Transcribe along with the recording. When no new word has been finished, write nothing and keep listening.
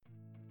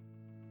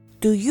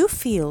Do you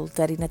feel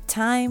that in a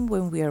time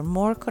when we are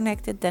more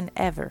connected than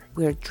ever,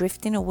 we are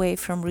drifting away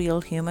from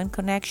real human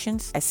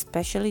connections,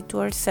 especially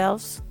to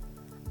ourselves?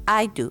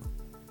 I do.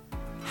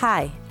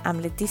 Hi,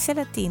 I'm Leticia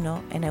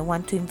Latino, and I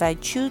want to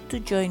invite you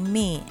to join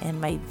me and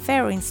my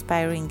very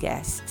inspiring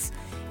guests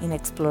in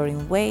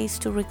exploring ways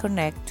to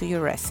reconnect to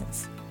your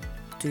essence,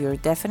 to your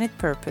definite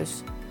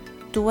purpose,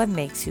 to what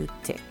makes you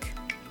tick.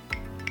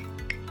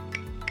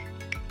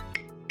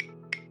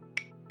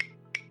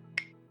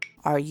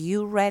 Are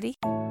you ready?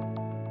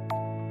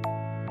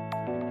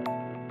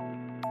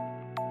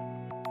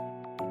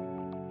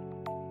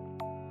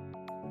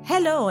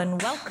 Hello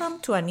and welcome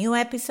to a new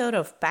episode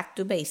of Back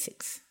to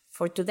Basics.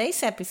 For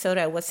today's episode,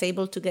 I was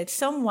able to get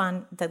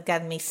someone that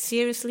got me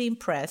seriously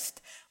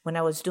impressed when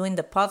I was doing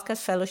the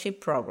podcast fellowship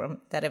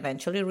program that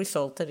eventually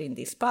resulted in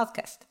this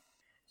podcast.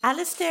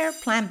 Alasdair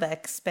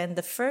Plambeck spent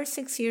the first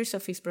 6 years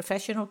of his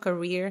professional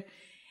career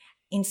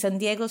in San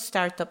Diego's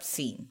startup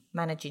scene,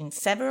 managing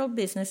several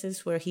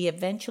businesses where he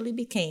eventually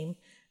became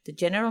the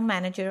general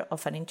manager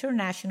of an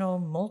international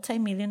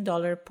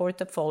multi-million-dollar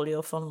portfolio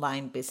of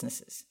online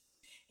businesses.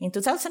 In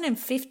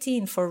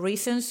 2015, for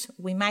reasons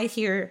we might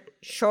hear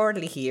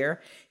shortly here,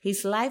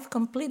 his life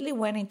completely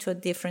went into a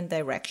different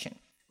direction,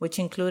 which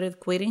included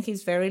quitting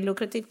his very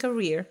lucrative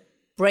career,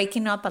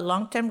 breaking up a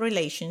long-term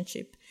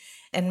relationship,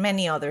 and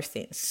many other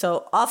things.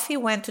 So off he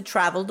went to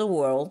travel the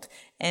world,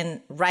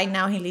 and right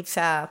now he lives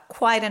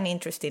quite an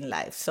interesting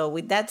life. So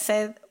with that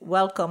said,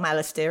 welcome,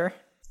 Alasdair.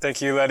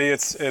 Thank you, Letty.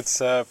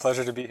 It's a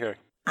pleasure to be here.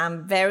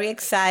 I'm very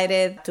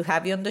excited to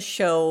have you on the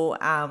show.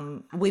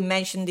 We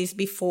mentioned this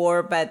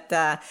before, but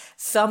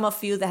some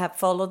of you that have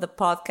followed the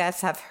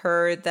podcast have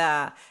heard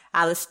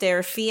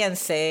Alasdair's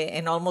fiance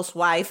and almost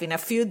wife in a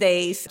few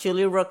days,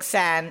 Julie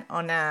Roxanne,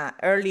 on an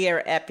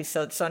earlier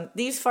episode. So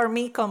this for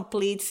me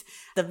completes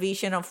the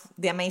vision of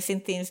the amazing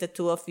things the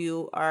two of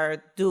you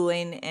are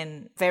doing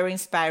and very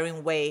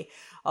inspiring way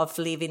of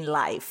living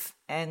life.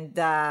 And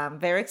I'm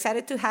very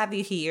excited to have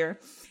you here.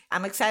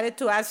 I'm excited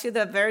to ask you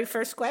the very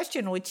first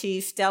question, which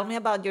is, tell me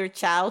about your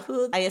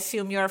childhood. I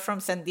assume you're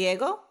from San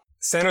Diego?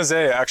 San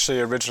Jose,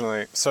 actually,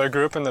 originally. So I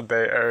grew up in the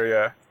Bay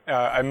Area.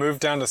 I moved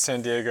down to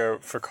San Diego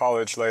for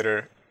college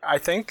later. I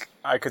think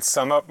I could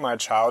sum up my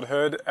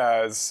childhood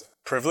as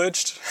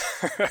privileged.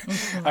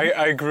 Mm-hmm.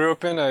 I grew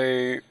up in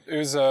it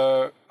was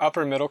a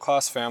upper middle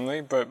class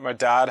family, but my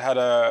dad had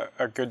a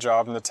good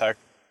job in the tech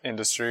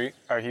industry.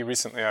 He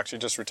recently actually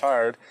just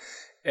retired.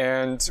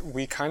 And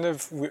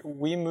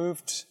we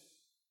moved.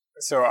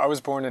 So I was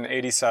born in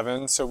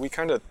 87, so we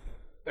kind of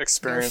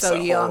experienced You're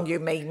so young, you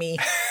make me.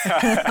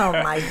 Oh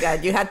my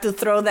God, you had to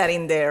throw that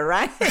in there,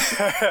 right?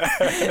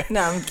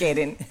 No, I'm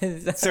kidding.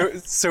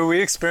 So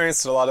we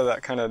experienced a lot of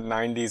that kind of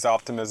 90s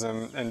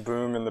optimism and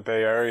boom in the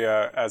Bay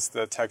Area as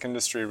the tech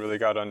industry really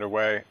got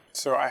underway.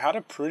 So I had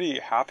a pretty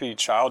happy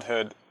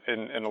childhood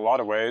in a lot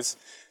of ways,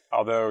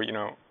 although,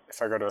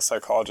 if I go to a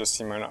psychologist,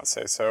 he might not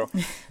say so.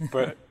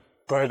 But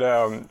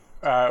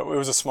it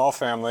was a small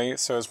family,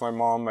 so it was my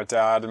mom, my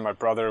dad, and my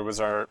brother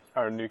was our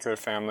nuclear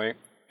family.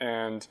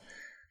 And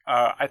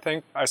I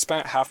think I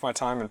spent half my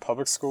time in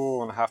public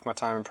school and half my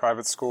time in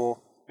private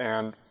school,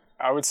 and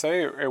I would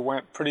say it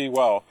went pretty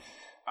well.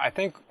 I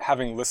think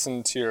having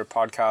listened to your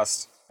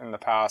podcast in the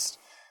past,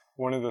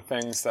 one of the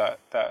things that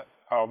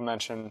I'll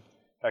mention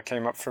that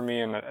came up for me,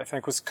 and I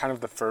think was kind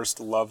of the first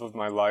love of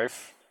my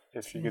life,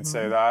 if you could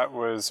say that,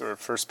 or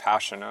first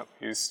passion at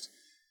least,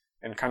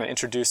 and kind of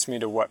introduced me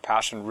to what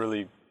passion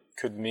really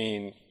could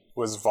mean,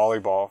 was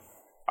volleyball.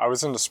 I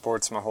was into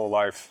sports my whole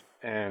life,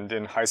 and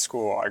in high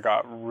school I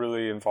got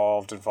really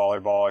involved in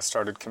volleyball. I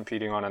started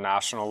competing on a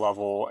national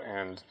level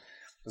and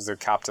was the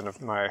captain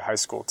of my high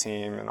school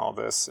team and all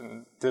this.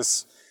 And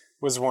this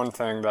was one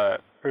thing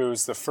that it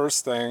was the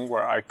first thing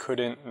where I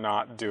couldn't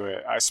not do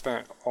it. I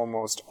spent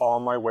almost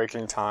all my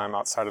waking time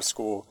outside of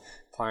school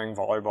playing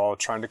volleyball,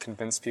 trying to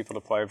convince people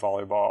to play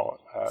volleyball.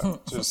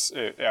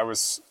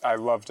 I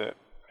loved it.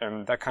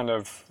 And that kind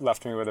of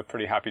left me with a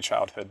pretty happy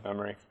childhood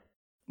memory.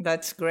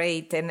 That's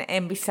great.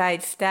 And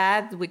besides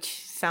that,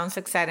 which sounds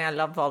exciting, I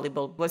love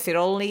volleyball. Was it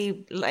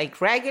only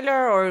like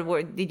regular,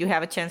 or did you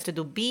have a chance to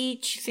do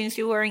beach since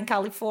you were in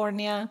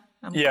California?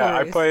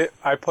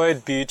 I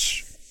played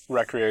beach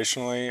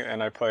recreationally,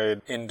 and I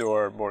played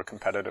indoor more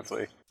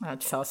competitively.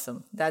 That's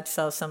awesome.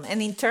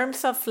 And in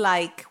terms of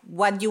like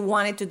what you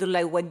wanted to do,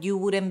 like what you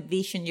would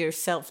envision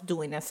yourself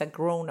doing as a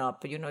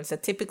grown-up, it's a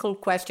typical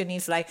question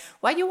is like,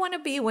 what do you want to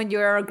be when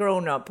you're a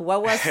grown-up?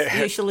 What was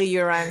usually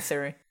your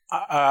answer?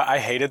 I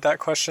hated that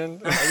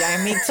question.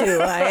 Yeah, me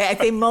too. I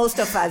think most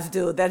of us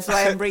do. That's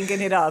why I'm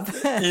bringing it up.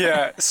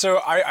 Yeah,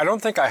 so I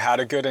don't think I had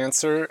a good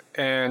answer.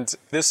 And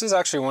this is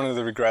actually one of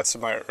the regrets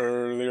of my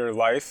earlier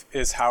life,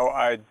 is how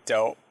I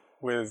dealt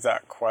with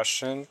that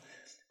question.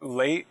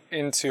 Late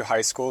into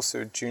high school,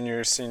 so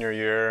junior, senior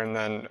year, and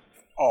then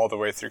all the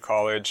way through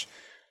college,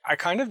 I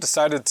kind of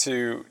decided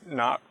to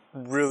not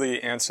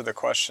really answer the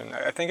question.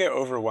 I think it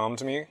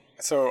overwhelmed me.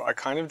 So I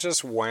kind of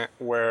just went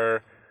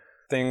where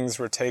things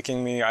were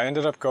taking me. I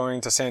ended up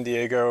going to San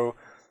Diego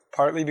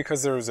partly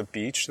because there was a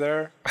beach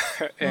there,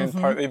 and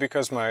partly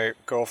because my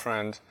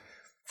girlfriend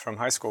from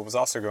high school was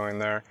also going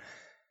there.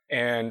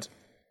 And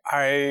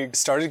I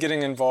started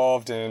getting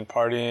involved in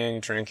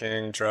partying,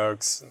 drinking,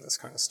 drugs, and this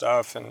kind of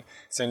stuff. And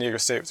San Diego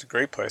State was a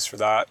great place for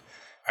that.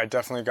 I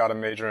definitely got a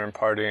major in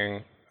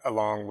partying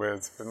along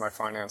with my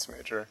finance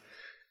major.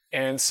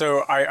 And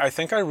so I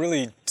think I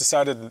really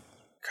decided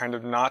kind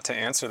of not to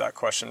answer that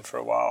question for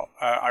a while.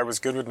 I was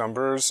good with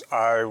numbers.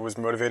 I was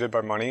motivated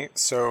by money.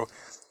 So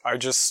I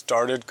just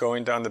started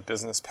going down the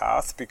business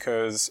path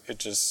because it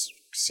just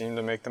seemed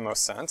to make the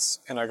most sense.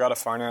 And I got a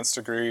finance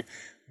degree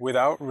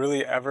without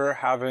really ever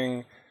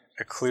having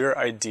a clear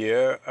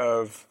idea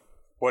of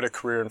what a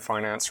career in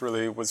finance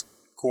really was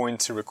going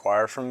to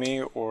require from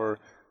me, or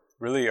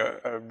really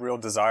a real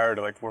desire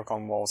to like work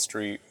on Wall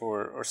Street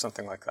or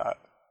something like that.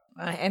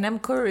 And I'm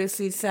curious,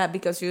 is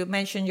because you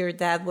mentioned your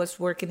dad was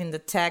working in the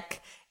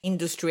tech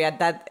industry at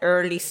that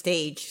early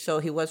stage, so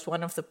he was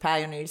one of the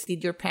pioneers.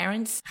 Did your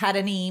parents had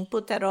any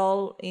input at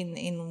all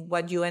in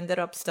what you ended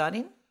up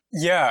studying?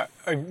 Yeah,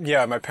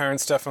 my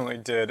parents definitely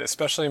did,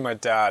 especially my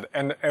dad.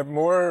 And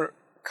more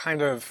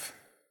kind of,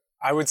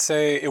 I would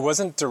say it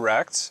wasn't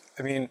direct.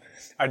 I mean,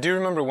 I do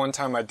remember one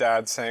time my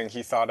dad saying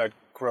he thought I'd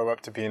grow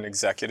up to be an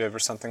executive or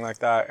something like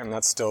that, and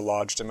that's still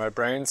lodged in my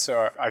brain,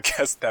 so I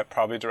guess that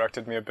probably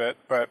directed me a bit.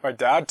 But my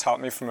dad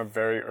taught me from a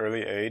very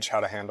early age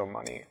how to handle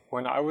money.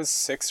 When I was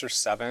 6 or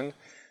 7,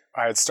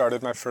 I had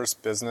started my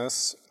first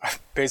business.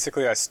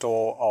 Basically, I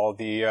stole all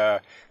the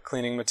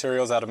cleaning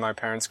materials out of my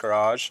parents'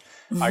 garage.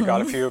 I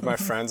got a few of my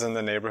friends in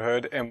the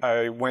neighborhood, and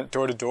I went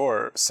door to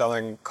door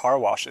selling car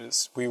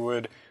washes. We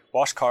would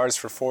wash cars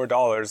for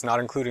 $4, not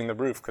including the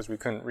roof because we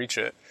couldn't reach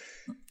it.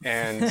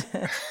 And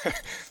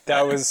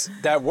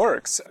that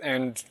works.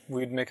 And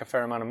we'd make a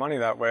fair amount of money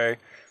that way.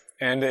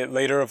 And it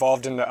later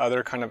evolved into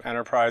other kind of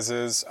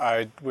enterprises.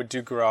 I would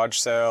do garage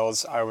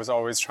sales. I was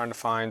always trying to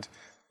find,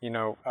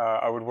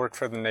 I would work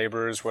for the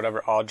neighbors,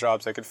 whatever odd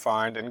jobs I could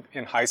find. And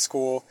in high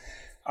school,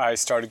 I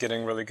started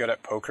getting really good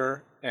at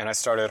poker. And I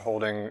started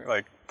holding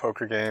like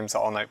poker games,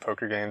 all-night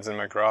poker games in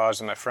my garage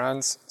with my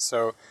friends.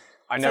 So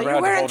I never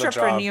had to hold a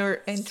job.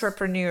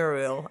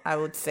 Entrepreneurial, I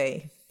would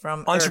say.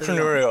 From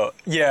entrepreneurial,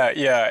 yeah.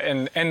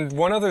 And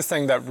one other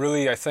thing that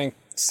really, I think,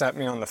 set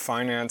me on the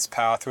finance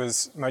path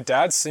was my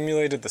dad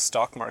simulated the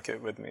stock market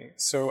with me.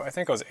 So I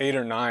think I was 8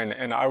 or 9,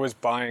 and I was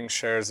buying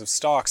shares of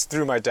stocks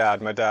through my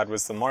dad. My dad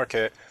was the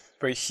market,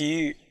 but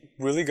he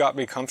really got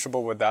me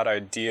comfortable with that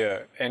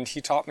idea. And he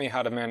taught me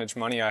how to manage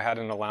money. I had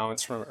an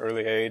allowance from an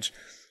early age.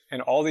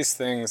 And all these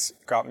things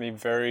got me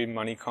very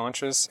money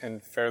conscious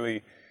and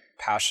fairly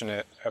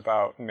passionate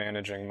about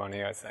managing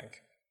money, I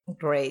think.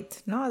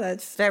 Great. No,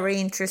 that's very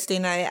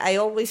interesting. I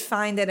always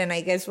find it, and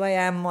I guess why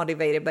I'm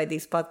motivated by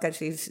this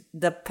podcast is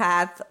the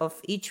path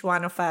of each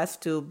one of us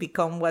to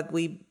become what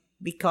we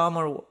become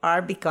or are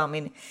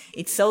becoming.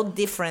 It's so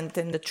different,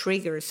 and the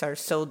triggers are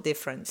so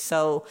different.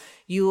 So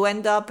you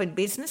end up in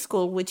business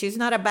school, which is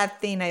not a bad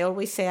thing. I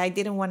always say I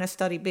didn't want to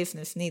study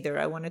business neither.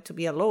 I wanted to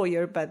be a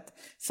lawyer, but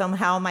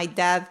somehow my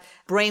dad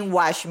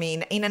brainwashed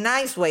me in a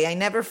nice way. I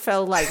never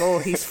felt like, oh,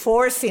 he's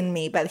forcing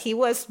me, but he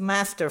was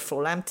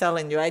masterful. I'm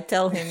telling you, I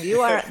tell him, you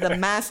are the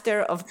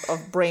master of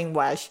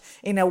brainwash,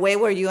 in a way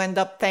where you end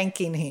up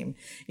thanking him,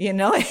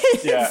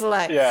 It's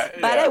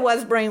I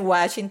was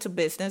brainwashed into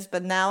business,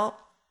 but now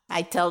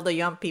I tell the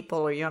young people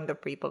or younger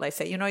people, I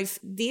say,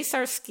 these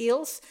are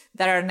skills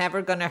that are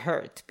never going to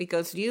hurt,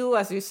 because you,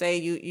 as you say,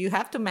 you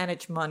have to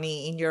manage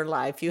money in your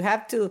life. You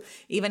have to,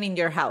 even in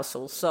your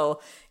household.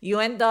 So you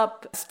end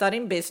up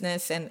studying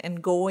business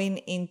and going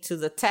into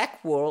the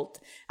tech world,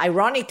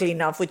 ironically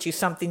enough, which is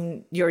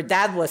something your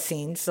dad was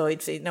in. So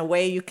it's in a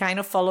way you kind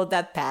of followed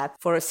that path.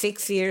 For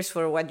 6 years,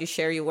 for what you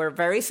share, you were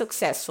very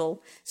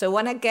successful. So I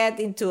want to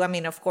get into,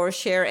 of course,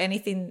 share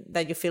anything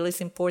that you feel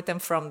is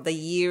important from the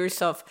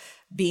years of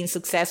being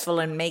successful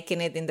and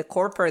making it in the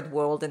corporate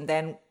world, and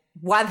then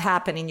what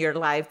happened in your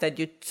life that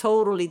you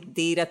totally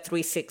did a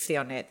 360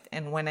 on it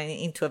and went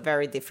into a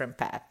very different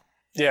path.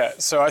 Yeah,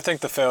 so I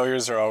think the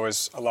failures are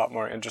always a lot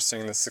more interesting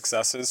than the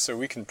successes, so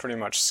we can pretty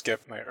much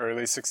skip my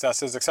early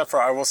successes, except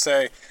for I will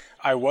say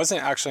I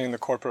wasn't actually in the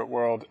corporate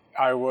world.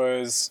 I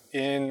was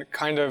in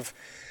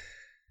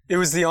it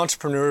was the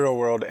entrepreneurial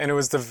world, and it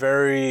was the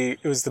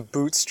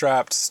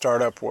bootstrapped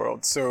startup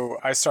world. So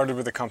I started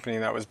with a company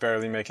that was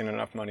barely making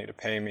enough money to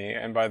pay me.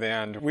 And by the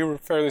end, we were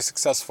fairly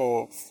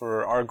successful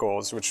for our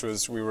goals, which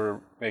was we were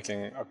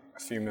making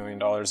a few $1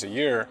 million a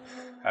year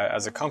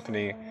as a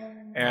company.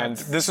 And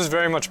this was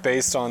very much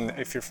based on,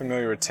 if you're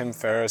familiar with Tim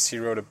Ferriss, he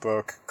wrote a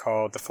book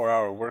called The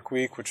 4-Hour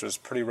Workweek, which was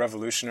pretty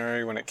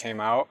revolutionary when it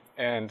came out.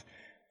 And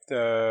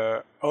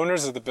the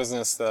owners of the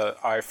business that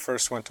I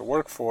first went to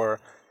work for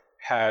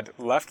had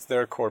left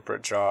their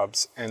corporate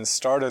jobs and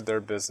started their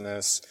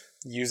business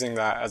using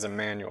that as a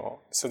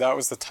manual. So that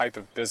was the type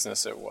of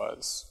business it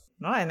was.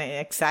 No, and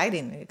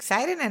exciting.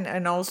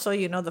 And also,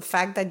 the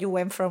fact that you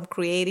went from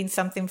creating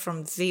something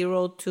from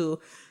zero to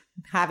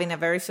having a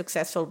very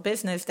successful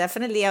business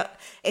definitely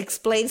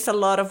explains a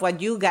lot of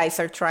what you guys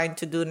are trying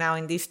to do now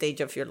in this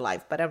stage of your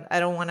life. But I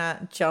don't want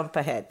to jump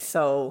ahead.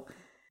 So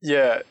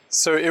yeah,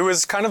 so it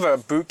was kind of a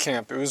boot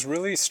camp. It was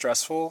really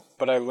stressful,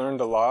 but I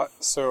learned a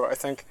lot. So I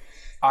think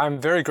I'm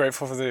very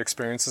grateful for the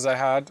experiences I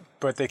had,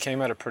 but they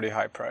came at a pretty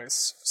high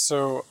price.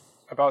 So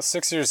about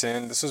 6 years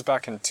in, this was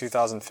back in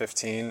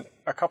 2015,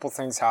 a couple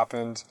things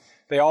happened.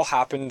 They all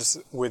happened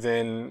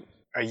within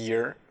a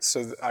year,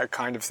 so I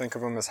kind of think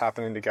of them as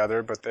happening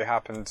together, but they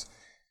happened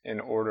in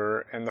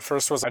order. And the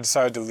first was I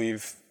decided to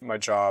leave my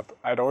job.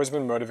 I'd always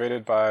been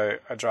motivated by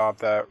a job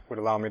that would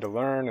allow me to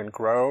learn and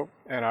grow,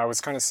 and I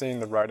was kind of seeing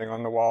the writing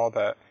on the wall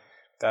that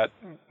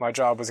my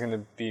job was going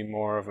to be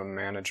more of a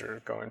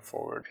manager going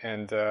forward,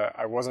 and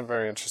I wasn't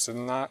very interested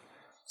in that.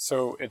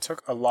 So it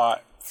took a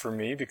lot for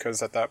me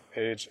because at that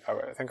age,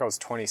 I think I was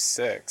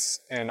 26,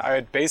 and I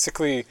had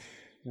basically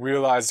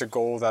realized a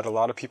goal that a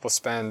lot of people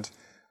spend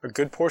a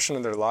good portion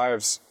of their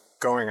lives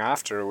going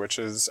after, which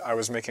is I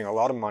was making a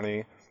lot of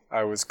money.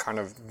 I was kind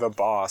of the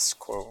boss,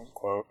 quote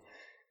unquote,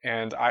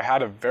 and I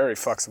had a very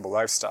flexible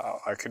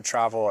lifestyle. I could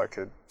travel, I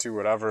could do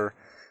whatever,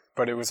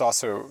 but it was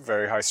also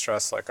very high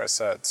stress, like I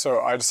said. So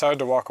I decided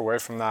to walk away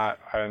from that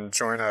and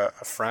join a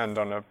friend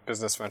on a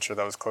business venture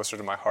that was closer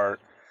to my heart.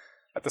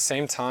 At the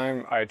same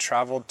time, I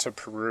traveled to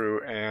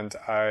Peru and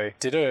I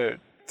did a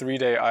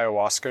 3-day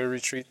ayahuasca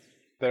retreat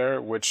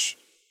there, which,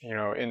 you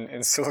know,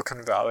 in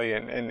Silicon Valley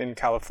and in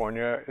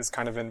California is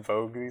kind of in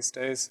vogue these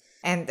days.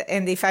 And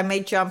if I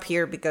may jump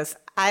here, because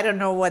I don't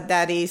know what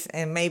that is,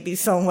 and maybe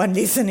someone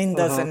listening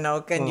doesn't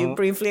know, can you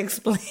briefly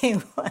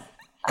explain what?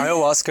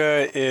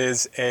 Ayahuasca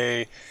is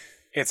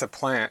it's a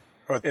plant.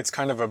 It's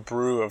kind of a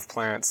brew of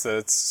plants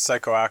that's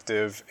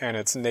psychoactive, and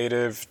it's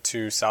native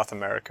to South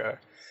America.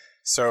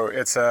 So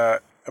it's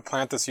a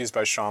plant that's used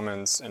by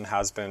shamans and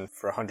has been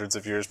for hundreds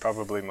of years,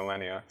 probably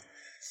millennia.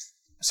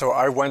 So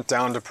I went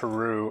down to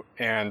Peru,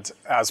 and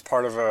as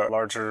part of a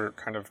larger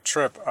kind of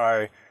trip,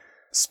 I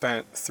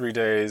spent 3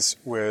 days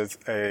with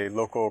a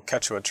local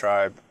Quechua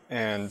tribe,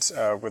 and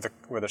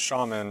with a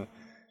shaman,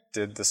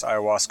 did this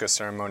ayahuasca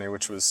ceremony,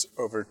 which was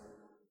over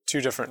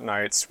 2 different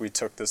nights. We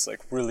took this like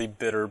really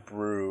bitter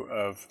brew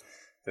of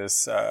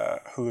this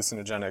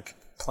hallucinogenic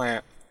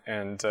plant,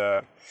 and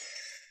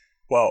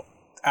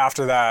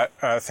after that,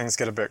 things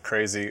get a bit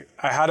crazy.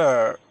 I had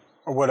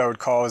what I would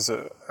call as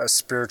a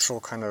spiritual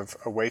kind of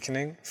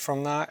awakening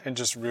from that, and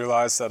just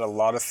realized that a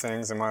lot of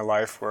things in my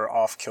life were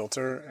off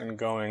kilter and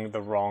going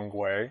the wrong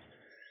way.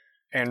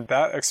 And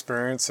that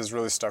experience has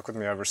really stuck with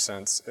me ever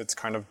since. It's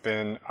kind of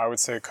been, I would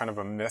say, kind of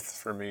a myth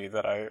for me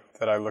that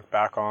I look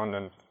back on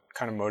and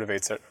kind of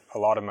motivates a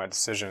lot of my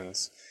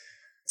decisions.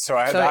 So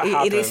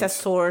it is a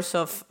source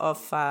of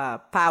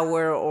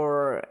power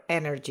or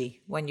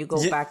energy when you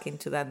go back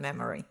into that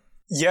memory.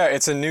 Yeah,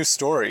 it's a new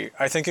story.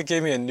 I think it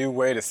gave me a new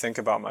way to think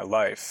about my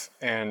life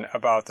and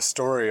about the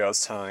story I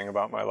was telling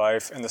about my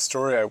life and the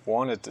story I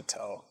wanted to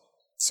tell.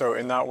 So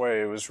in that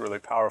way, it was really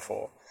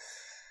powerful.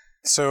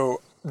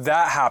 So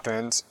that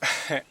happened.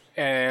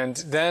 And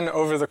then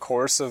over the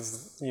course of,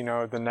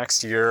 the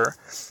next year,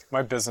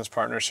 my business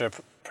partnership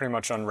pretty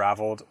much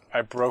unraveled.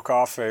 I broke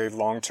off a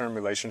long-term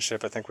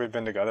relationship. I think we'd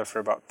been together for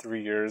about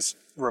 3 years,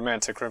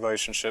 romantic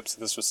relationship,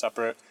 so this was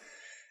separate.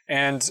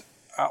 And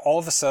all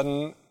of a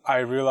sudden, I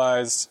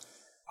realized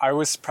I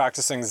was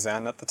practicing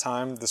Zen at the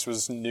time. This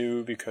was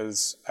new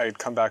because I had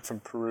come back from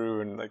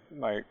Peru and like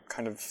my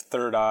kind of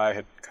third eye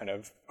had kind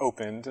of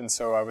opened. And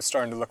so I was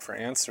starting to look for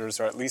answers,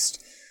 or at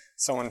least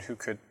someone who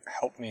could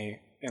help me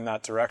in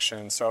that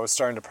direction. So I was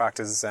starting to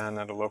practice Zen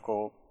at a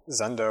local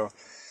Zendo.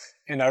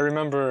 And I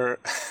remember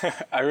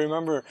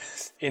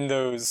in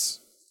those,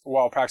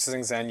 while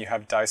practicing Zen, you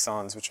have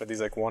daisons, which are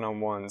these like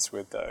one-on-ones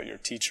with your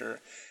teacher.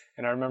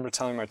 And I remember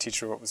telling my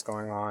teacher what was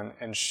going on,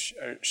 and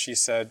she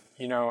said,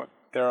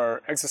 there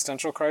are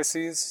existential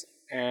crises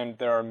and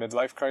there are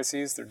midlife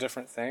crises. They're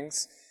different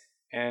things.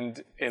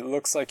 And it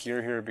looks like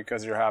you're here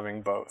because you're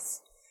having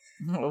both.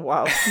 Oh,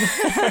 wow.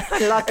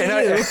 Lucky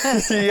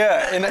you.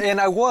 Yeah,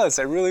 and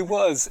I really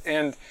was.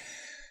 And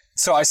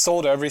so I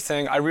sold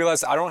everything. I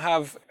realized I don't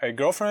have a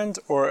girlfriend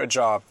or a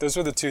job. Those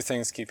were the 2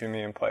 things keeping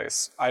me in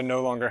place. I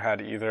no longer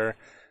had either.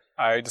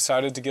 I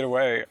decided to get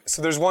away.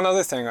 So there's one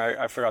other thing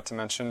I forgot to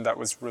mention that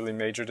was really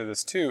major to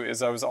this too,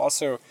 is I was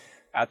also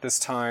at this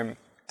time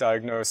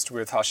diagnosed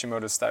with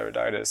Hashimoto's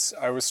thyroiditis.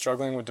 I was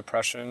struggling with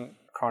depression,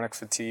 chronic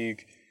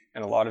fatigue,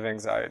 and a lot of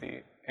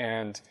anxiety.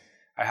 And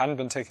I hadn't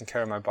been taking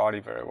care of my body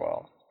very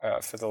well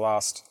for the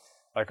last,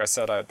 like I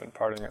said, I had been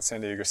partying at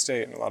San Diego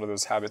State, and a lot of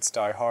those habits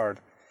die hard.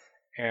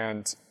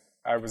 And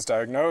I was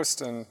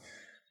diagnosed, and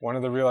one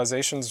of the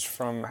realizations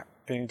from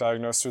being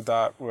diagnosed with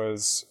that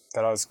was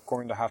that I was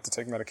going to have to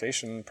take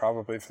medication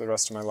probably for the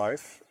rest of my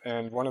life.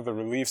 And one of the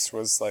reliefs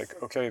was like,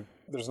 okay,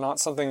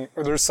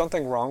 there's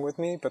something wrong with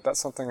me, but that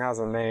something has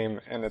a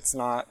name, and it's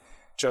not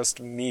just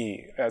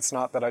me. It's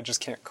not that I just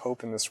can't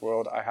cope in this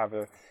world. I have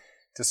a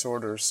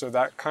disorder. So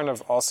that kind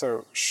of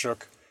also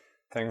shook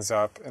things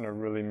up in a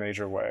really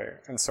major way.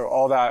 And so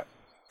all that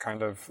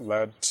kind of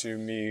led to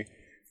me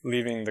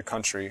leaving the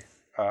country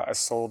I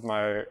sold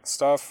my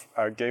stuff,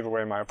 I gave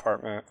away my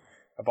apartment,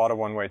 I bought a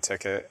one-way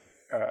ticket,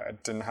 I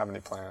didn't have any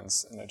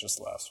plans, and I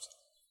just left.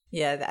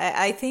 Yeah,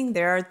 I think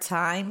there are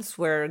times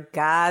where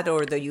God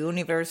or the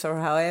universe or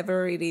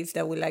however it is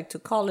that we like to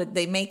call it,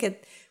 they make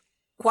it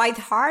quite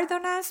hard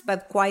on us,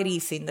 but quite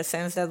easy in the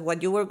sense that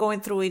what you were going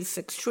through is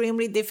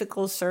extremely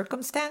difficult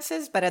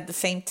circumstances, but at the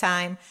same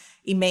time,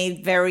 it made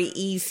it very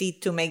easy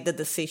to make the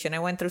decision. I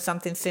went through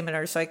something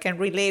similar, so I can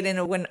relate.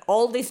 And when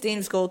all these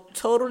things go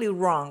totally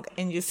wrong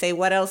and you say,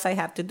 what else I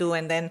have to do?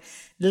 And then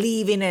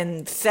leaving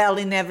and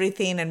selling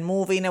everything and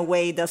moving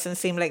away doesn't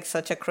seem like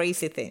such a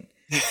crazy thing.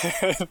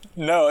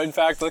 No, in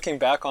fact, looking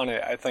back on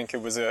it, I think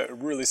it was a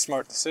really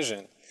smart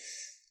decision.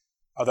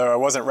 Although I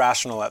wasn't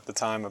rational at the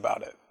time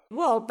about it.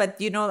 Well, but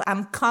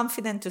I'm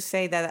confident to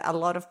say that a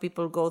lot of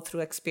people go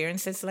through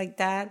experiences like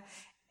that.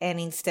 And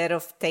instead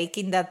of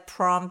taking that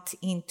prompt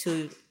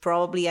into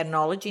probably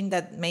acknowledging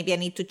that maybe I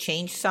need to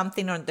change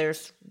something or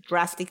there's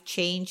drastic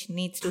change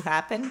needs to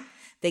happen,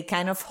 they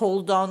kind of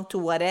hold on to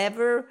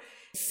whatever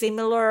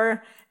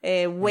similar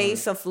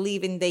ways of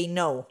living they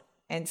know.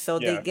 And so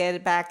they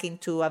get back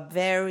into a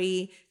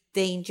very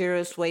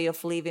dangerous way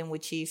of living,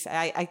 which is,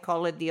 I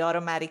call it the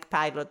automatic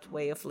pilot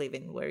way of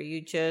living, where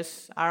you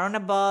just are on a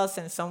bus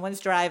and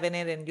someone's driving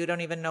it and you don't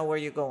even know where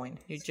you're going.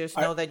 You just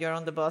know that you're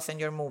on the bus and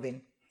you're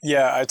moving.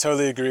 Yeah, I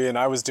totally agree. And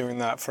I was doing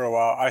that for a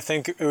while. I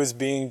think it was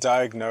being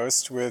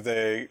diagnosed with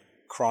a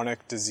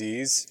chronic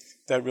disease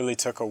that really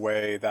took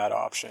away that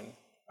option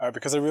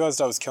because I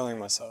realized I was killing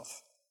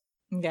myself.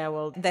 Yeah,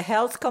 well, the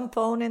health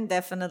component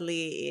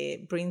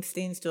definitely brings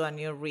things to a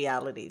new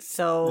reality.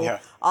 So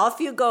off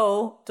you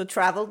go to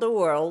travel the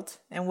world.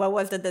 And what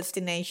was the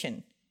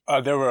destination?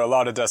 There were a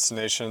lot of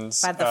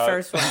destinations. But the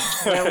first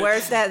one,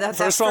 where's that? That's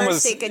the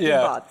first ticket you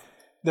bought.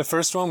 The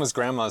first one was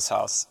Grandma's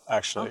house,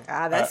 actually.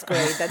 Oh, that's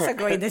great. That's a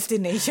great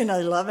destination.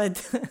 I love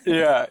it.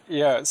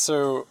 Yeah.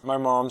 So my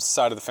mom's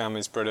side of the family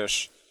is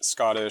British,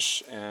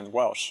 Scottish, and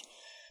Welsh.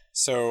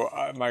 So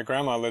my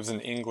grandma lives in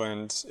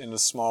England in a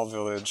small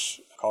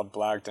village called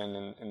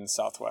Blagden in the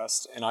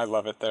southwest, and I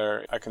love it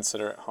there. I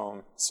consider it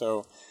home.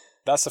 So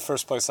that's the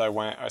first place I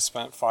went. I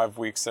spent 5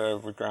 weeks there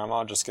with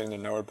Grandma, just getting to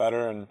know her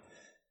better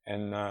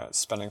and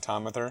spending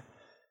time with her.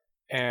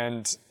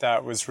 And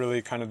that was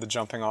really kind of the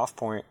jumping off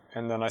point.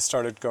 And then I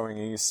started going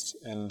east,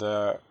 and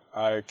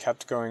I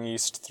kept going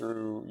east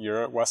through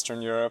Europe,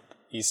 Western Europe,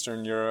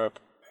 Eastern Europe,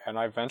 and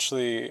I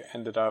eventually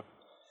ended up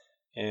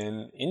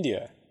in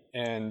India.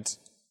 And,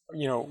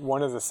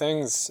 one of the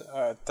things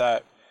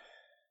that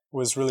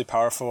was really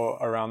powerful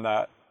around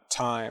that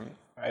time,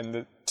 and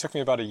it took me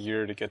about a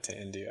year to get to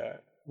India,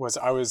 was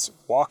I was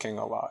walking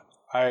a lot.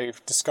 I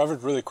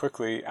discovered really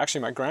quickly,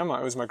 actually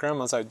it was my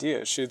grandma's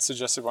idea. She had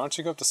suggested, why don't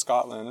you go up to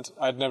Scotland?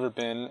 I'd never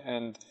been,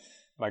 and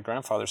my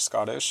grandfather's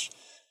Scottish.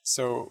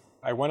 So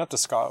I went up to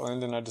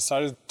Scotland and I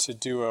decided to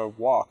do a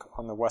walk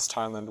on the West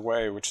Highland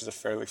Way, which is a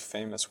fairly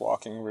famous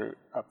walking route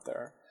up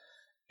there.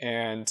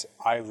 And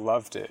I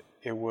loved it.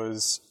 It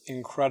was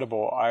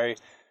incredible.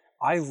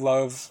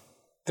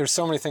 There's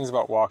so many things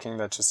about walking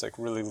that just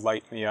really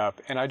light me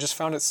up. And I just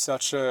found it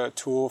such a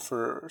tool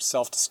for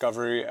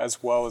self-discovery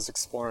as well as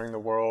exploring the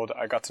world.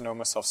 I got to know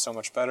myself so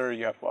much better.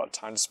 You have a lot of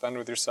time to spend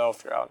with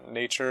yourself. You're out in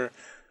nature.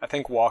 I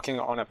think walking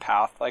on a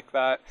path like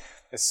that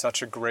is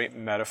such a great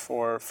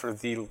metaphor for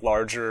the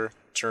larger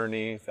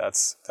journey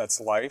that's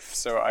life.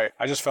 So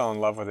I just fell in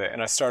love with it.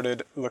 And I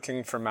started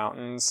looking for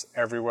mountains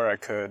everywhere I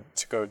could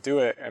to go do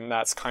it. And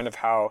that's kind of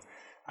how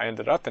I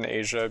ended up in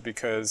Asia,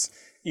 because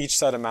each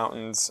set of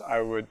mountains, I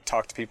would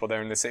talk to people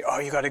there and they say, oh,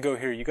 you got to go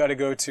here. You got to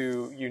go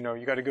to,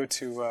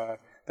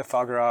 the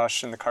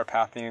Fagarash and the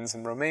Carpathians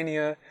in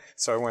Romania.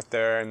 So I went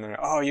there, and then,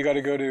 oh, you got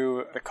to go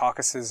to the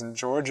Caucasus in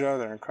Georgia.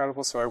 They're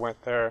incredible. So I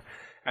went there.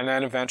 And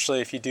then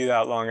eventually, if you do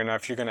that long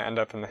enough, you're going to end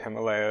up in the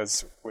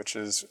Himalayas, which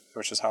is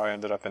how I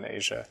ended up in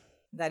Asia.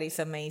 That is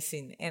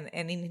amazing. And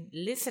in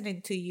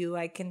listening to you,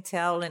 I can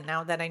tell, and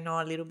now that I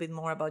know a little bit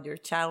more about your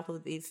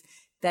childhood, is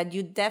that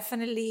you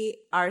definitely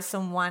are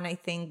someone, I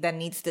think, that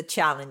needs the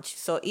challenge.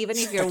 So even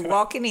if you're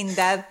walking in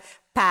that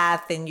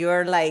path and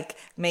you're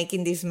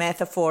making this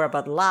metaphor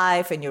about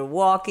life and you're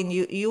walking,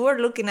 you are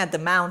looking at the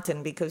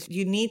mountain because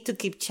you need to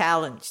keep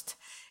challenged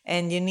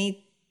and you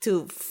need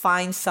to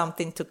find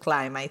something to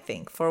climb, I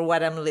think, for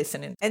what I'm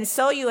listening. And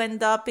so you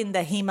end up in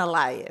the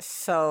Himalayas.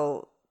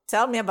 So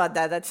tell me about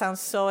that. That sounds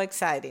so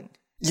exciting.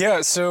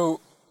 Yeah,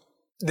 so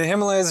the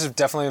Himalayas have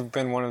definitely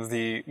been one of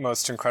the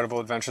most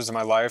incredible adventures of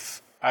my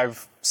life.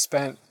 I've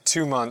spent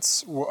 2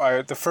 months.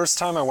 The first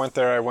time I went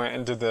there, I went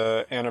into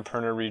the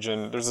Annapurna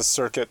region. There's a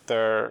circuit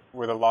there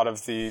with a lot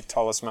of the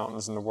tallest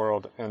mountains in the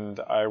world, and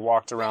I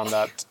walked around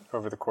that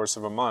over the course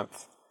of a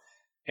month.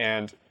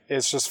 And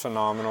it's just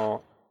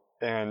phenomenal,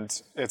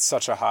 and it's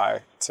such a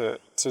high to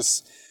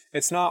just.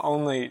 It's not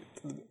only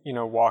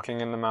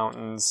walking in the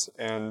mountains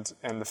and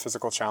the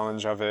physical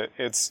challenge of it.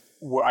 It's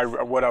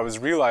what I was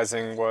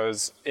realizing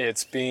was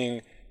it's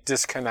being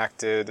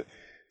disconnected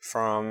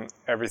from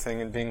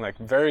everything and being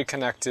very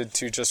connected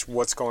to just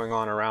what's going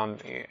on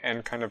around me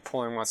and kind of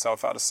pulling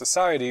myself out of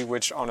society,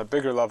 which on a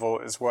bigger level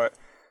is what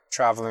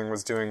traveling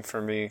was doing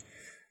for me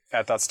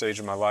at that stage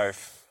of my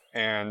life.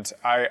 And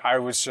I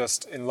was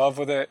just in love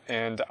with it,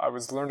 and I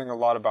was learning a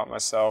lot about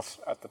myself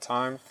at the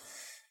time.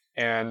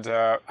 And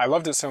I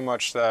loved it so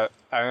much that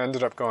I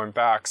ended up going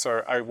back.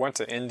 So I went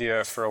to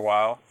India for a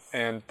while,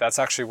 and that's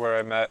actually where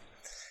I met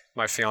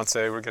my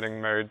fiance. We're getting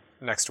married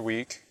next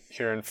week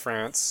here in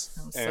France.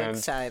 I'm so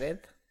excited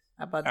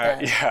about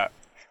that. Yeah,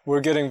 we're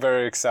getting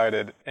very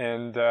excited.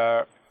 And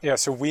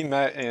so we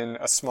met in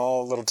a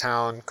small little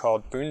town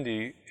called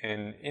Bundi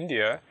in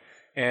India.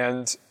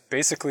 And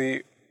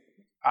basically,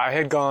 I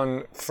had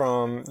gone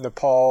from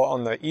Nepal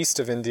on the east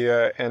of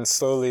India, and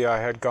slowly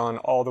I had gone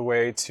all the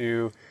way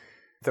to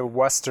the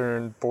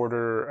western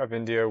border of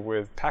India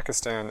with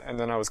Pakistan, and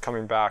then I was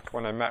coming back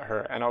when I met her,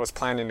 and I was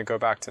planning to go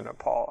back to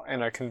Nepal,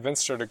 and I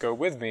convinced her to go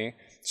with me.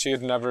 She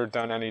had never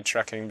done any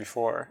trekking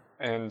before,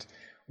 and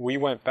we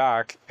went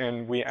back,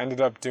 and we ended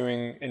up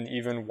doing an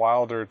even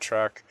wilder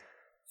trek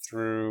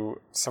through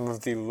some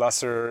of the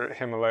lesser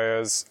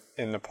Himalayas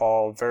in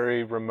Nepal,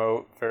 very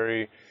remote,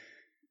 very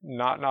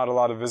not a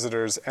lot of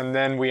visitors, and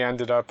then we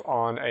ended up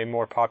on a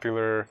more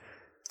popular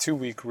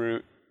 2-week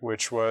route,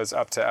 which was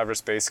up to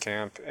Everest Base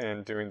Camp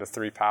and doing the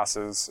 3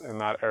 passes in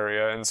that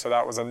area. And so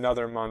that was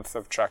another month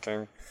of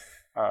trekking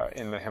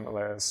in the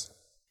Himalayas.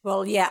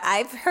 Well, yeah,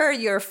 I've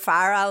heard your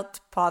Far Out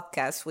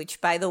podcast,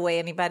 which, by the way,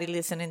 anybody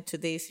listening to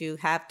this, you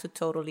have to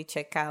totally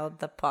check out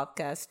the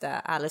podcast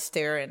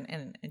Alasdair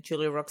and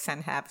Julie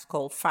Roxanne have. It's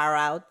called Far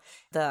Out.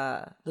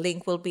 The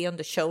link will be on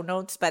the show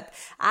notes. But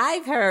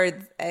I've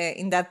heard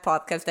in that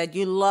podcast that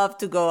you love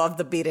to go off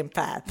the beaten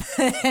path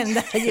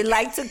and you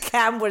like to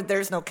camp where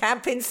there's no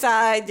camping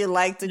site. You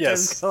like to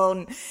just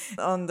go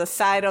on the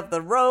side of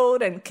the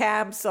road and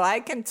camp. So I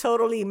can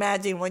totally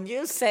imagine when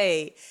you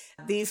say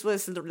this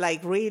was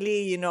like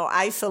really,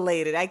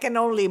 isolated. I can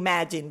only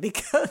imagine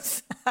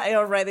because I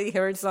already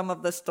heard some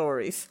of the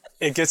stories.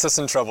 It gets us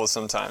in trouble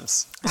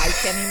sometimes. I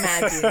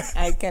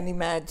can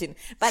imagine.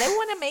 But I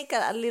want to make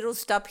a little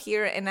stop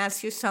here and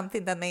ask you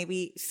something that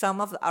maybe some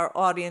of our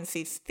audience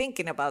is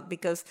thinking about,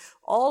 because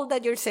all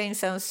that you're saying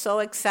sounds so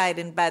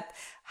exciting, but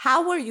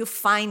how were you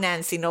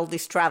financing all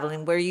this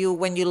traveling?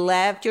 When you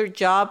left your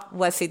job,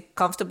 was it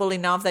comfortable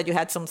enough that you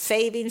had some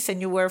savings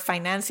and you were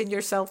financing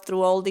yourself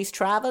through all this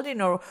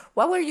traveling? Or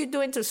what were you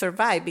doing to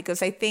survive?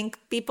 Because I think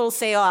people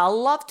say, oh, I'd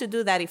love to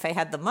do that if I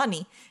had the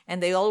money.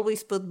 And they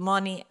always put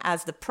money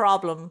as the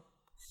problem.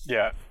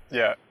 Yeah.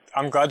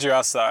 I'm glad you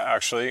asked that,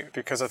 actually,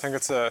 because I think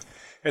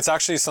it's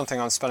actually something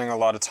I'm spending a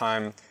lot of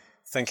time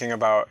thinking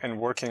about and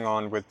working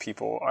on with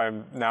people.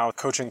 I'm now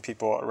coaching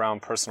people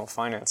around personal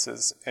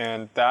finances,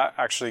 and that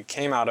actually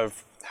came out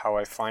of how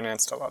I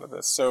financed a lot of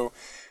this. So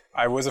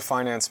I was a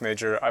finance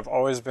major. I've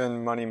always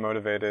been money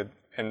motivated,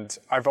 and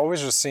I've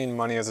always just seen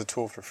money as a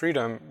tool for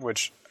freedom,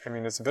 which, I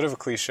mean, it's a bit of a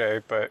cliche,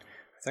 but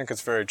I think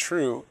it's very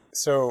true.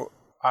 So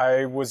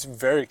I was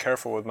very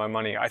careful with my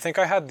money. I think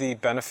I had the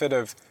benefit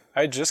of,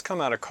 I had just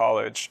come out of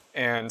college,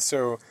 and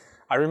so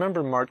I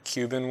remember Mark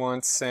Cuban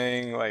once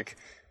saying, like,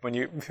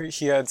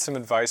 he had some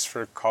advice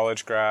for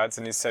college grads,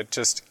 and he said,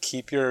 just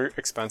keep your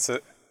expenses,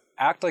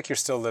 act like you're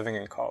still living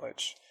in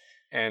college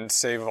and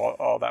save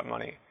all that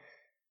money.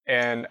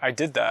 And I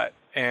did that.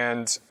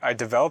 And I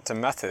developed a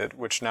method,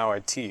 which now I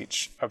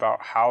teach,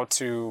 about how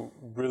to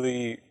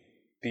really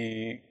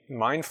be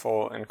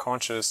mindful and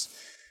conscious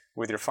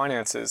with your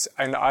finances.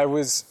 And I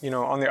was,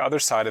 on the other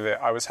side of it,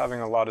 I was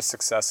having a lot of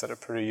success at a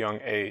pretty young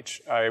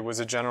age. I was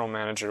a general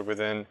manager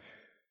within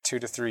 2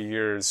 to 3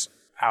 years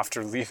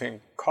after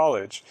leaving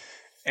college,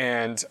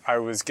 and I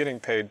was getting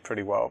paid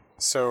pretty well.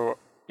 So,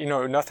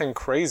 nothing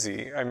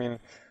crazy. I mean,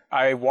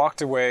 I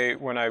walked away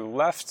when I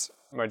left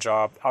my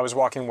job. I was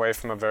walking away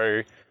from a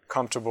very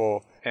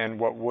comfortable and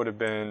what would have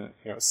been,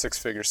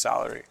 6-figure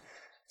salary.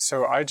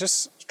 So I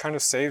just kind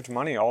of saved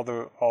money all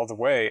the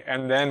way.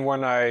 And then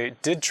when I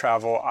did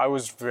travel, I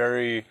was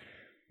very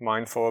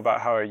mindful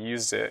about how I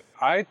used it.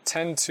 I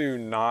tend to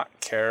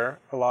not care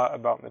a lot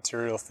about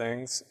material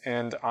things,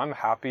 and I'm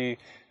happy,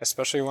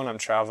 especially when I'm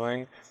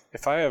traveling,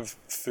 if I have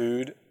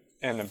food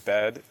and a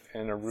bed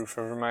and a roof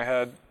over my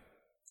head,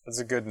 it's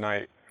a good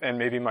night, and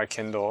maybe my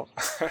Kindle.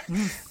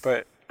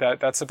 But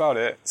that's about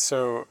it.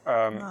 So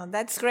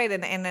that's great.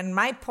 And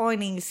my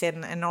point is,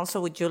 and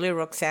also with Julie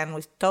Roxanne,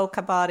 we talk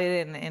about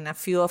it in a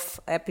few of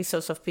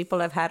episodes of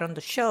people I've had on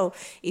the show,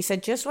 is I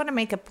just want to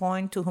make a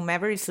point to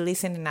whomever is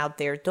listening out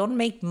there. Don't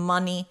make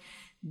money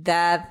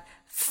that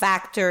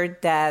factor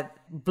that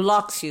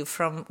blocks you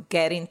from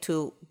getting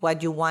to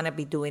what you want to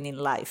be doing in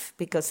life,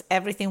 because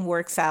everything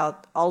works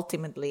out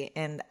ultimately.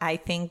 And I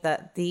think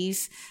that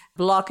these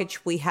blockage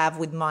we have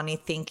with money,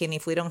 thinking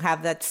if we don't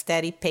have that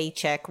steady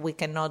paycheck, we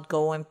cannot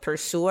go and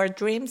pursue our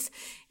dreams,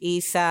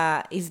 is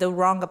the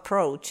wrong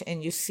approach.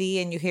 And you see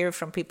and you hear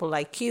from people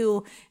like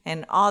you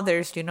and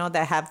others,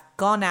 that have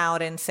gone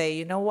out and say,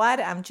 you know what,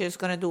 I'm just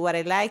going to do what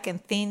I like,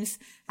 and things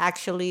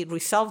actually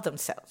resolve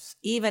themselves,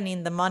 even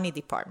in the money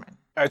department.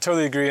 I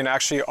totally agree. And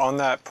actually on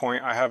that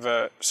point, I have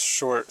a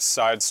short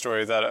side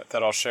story that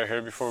I'll share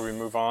here before we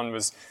move on.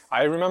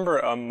 I remember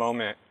a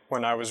moment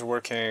when I was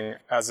working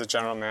as a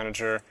general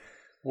manager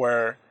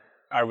where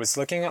I was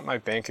looking at my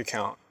bank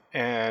account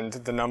and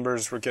the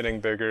numbers were getting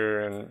bigger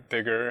and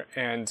bigger.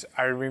 And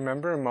I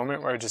remember a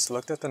moment where I just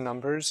looked at the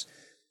numbers,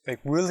 like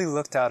really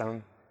looked at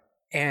them,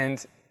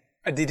 and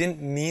they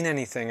didn't mean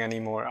anything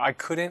anymore. I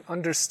couldn't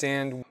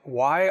understand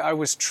why I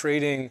was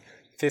trading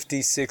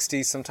 50,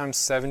 60, sometimes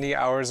 70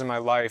 hours of my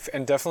life,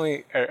 and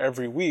definitely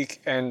every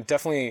week, and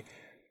definitely,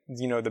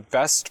 the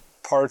best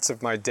parts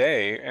of my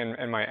day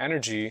and my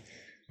energy.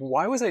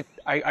 Why was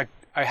I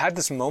had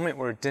this moment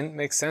where it didn't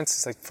make sense.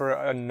 It's like for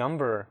a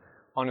number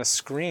on a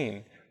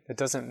screen that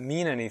doesn't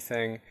mean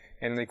anything,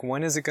 and like,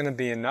 when is it going to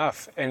be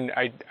enough? And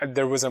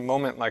there was a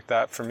moment like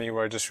that for me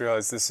where I just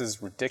realized this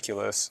is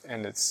ridiculous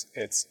and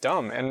it's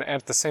dumb. And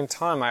at the same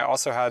time, I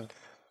also had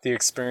the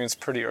experience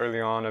pretty early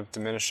on of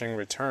diminishing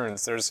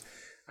returns. There's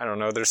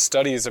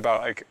studies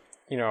about like,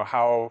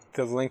 how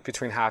the link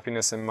between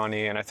happiness and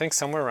money, and I think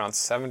somewhere around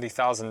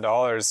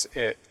 $70,000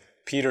 it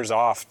peters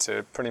off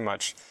to pretty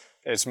much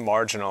it's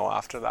marginal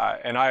after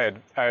that. And I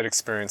had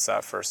experienced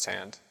that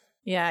firsthand.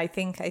 Yeah, I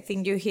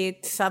think you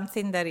hit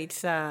something that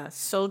it's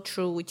so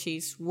true, which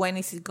is, when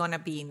is it gonna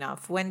be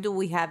enough? When do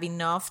we have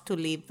enough to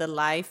live the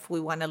life we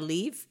want to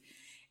live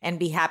and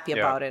be happy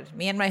about it?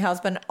 Me and my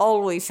husband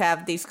always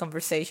have this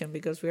conversation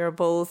because we are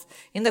both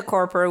in the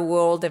corporate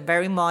world and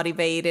very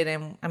motivated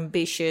and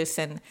ambitious,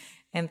 and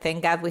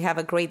thank God we have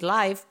a great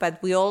life.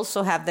 But we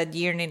also have that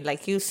yearning,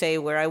 like you say,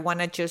 where I want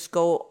to just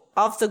go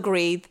off the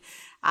grid,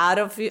 out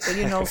of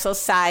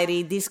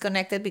society,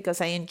 disconnected,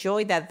 because I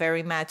enjoy that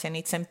very much, and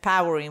it's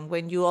empowering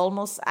when you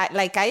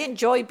I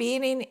enjoy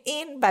being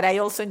in, but I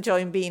also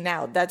enjoy being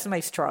out. That's my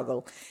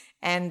struggle,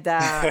 and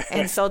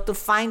so to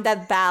find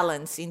that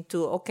balance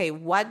into, okay,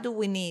 what do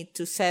we need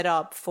to set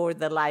up for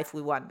the life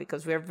we want?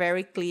 Because we're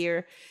very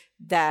clear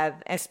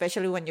that,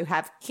 especially when you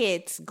have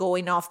kids,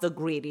 going off the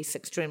grid is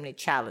extremely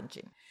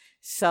challenging.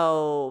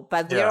 So,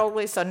 but we're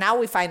always, so now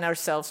we find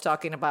ourselves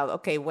talking about,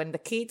 okay, when the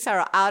kids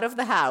are out of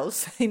the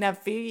house in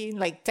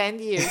 10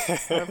 years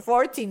or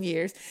 14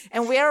 years,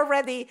 and we are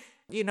already,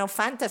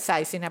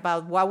 fantasizing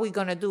about what we're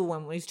going to do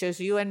when it's just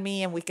you and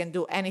me and we can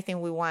do anything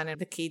we want and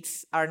the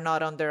kids are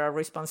not under our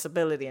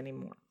responsibility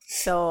anymore.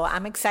 So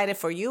I'm excited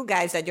for you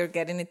guys that you're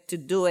getting it to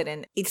do it.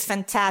 And it's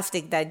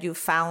fantastic that you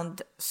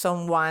found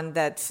someone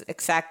that's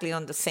exactly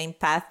on the same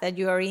path that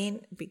you are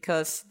in,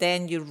 because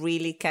then you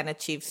really can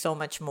achieve so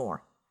much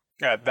more.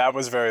 Yeah, that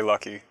was very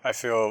lucky. I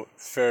feel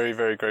very,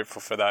 very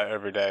grateful for that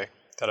every day,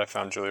 that I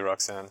found Julie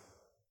Roxanne.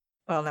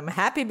 Well, I'm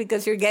happy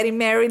because you're getting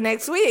married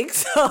next week.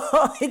 So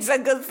it's a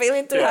good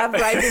feeling to have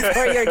right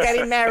before you're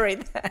getting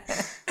married.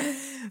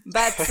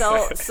 But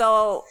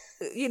so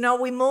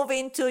we move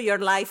into your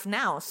life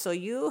now. So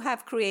you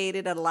have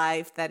created a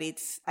life that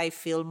I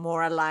feel,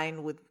 more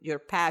aligned with your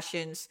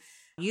passions.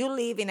 You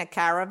live in a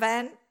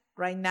caravan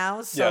right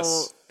now. So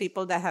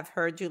people that have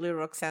heard Julie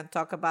Roxanne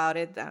talk about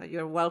it,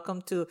 you're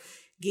welcome to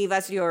give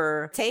us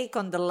your take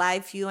on the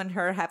life you and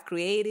her have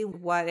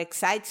created. What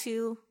excites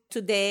you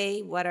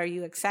today? What are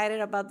you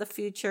excited about the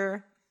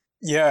future?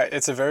 Yeah,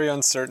 it's a very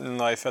uncertain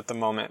life at the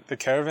moment. The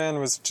caravan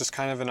was just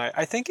kind of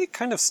I think it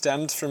kind of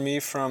stemmed for me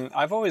from,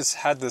 I've always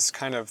had this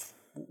kind of,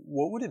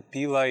 what would it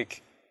be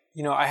like?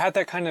 I had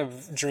that kind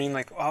of dream,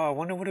 like, oh, I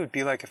wonder what it would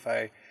be like if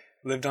I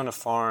lived on a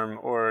farm,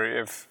 or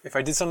if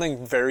I did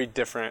something very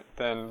different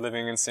than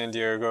living in San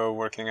Diego,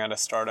 working at a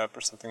startup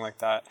or something like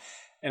that.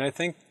 And I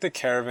think the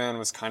caravan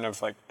was kind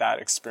of like that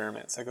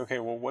experiment. It's like, okay,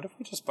 well, what if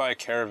we just buy a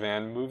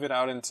caravan, move it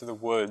out into the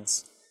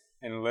woods,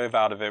 and live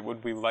out of it?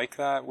 Would we like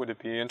that? Would it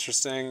be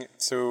interesting?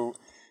 So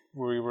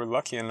we were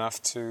lucky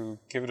enough to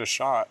give it a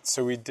shot.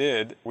 So we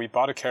did. We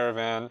bought a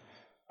caravan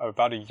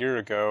about a year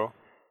ago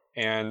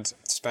and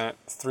spent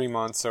 3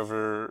 months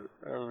over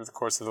the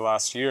course of the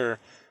last year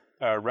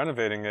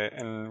renovating it,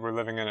 and we're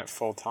living in it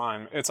full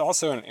time. It's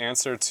also an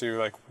answer to,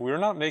 like, we're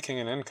not making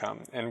an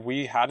income, and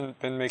we hadn't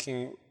been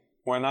making.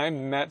 When I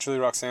met Julie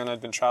Roxanne,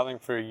 I'd been traveling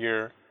for a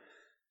year.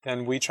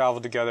 Then we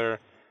traveled together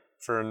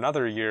for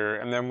another year,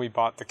 and then we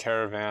bought the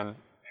caravan,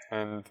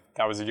 and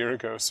that was a year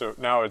ago. So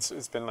now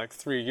it's been like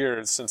 3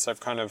 years since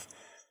I've kind of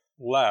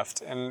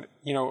left. And,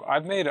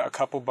 I've made a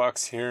couple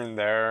bucks here and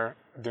there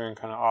doing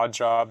kind of odd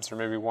jobs or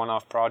maybe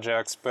one-off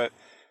projects, but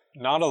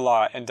not a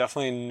lot, and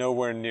definitely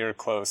nowhere near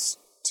close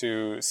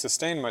to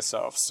sustain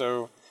myself.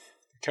 So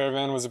the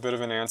caravan was a bit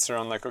of an answer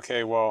on, like,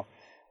 okay, well,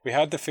 we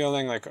had the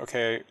feeling like,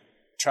 okay,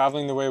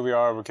 traveling the way we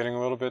are, we're getting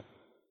a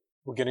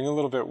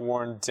little bit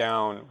worn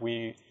down.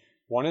 We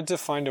wanted to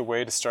find a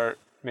way to start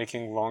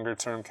making longer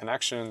term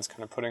connections,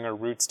 kind of putting our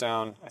roots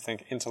down, I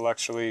think,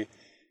 intellectually,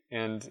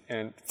 and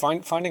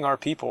finding our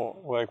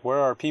people, like where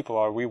our people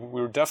are. We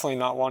were definitely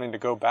not wanting to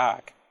go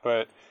back,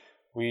 but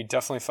we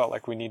definitely felt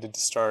like we needed to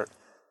start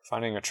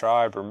finding a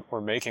tribe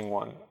or making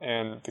one.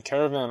 And the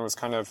caravan was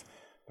kind of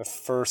the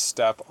first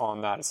step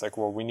on that. It's like,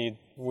 well, we need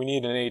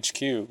an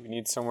HQ, we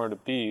need somewhere to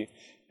be.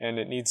 And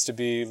it needs to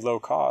be low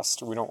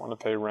cost. We don't want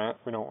to pay rent.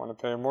 We don't want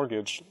to pay a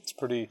mortgage. It's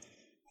pretty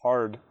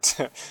hard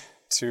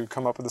to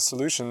come up with a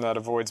solution that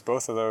avoids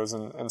both of those.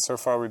 And so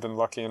far, we've been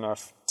lucky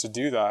enough to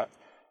do that.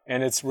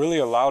 And it's really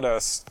allowed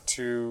us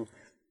to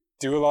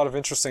do a lot of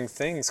interesting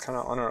things kind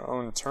of on our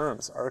own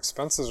terms. Our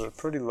expenses are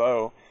pretty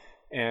low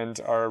and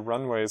our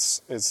runway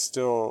is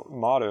still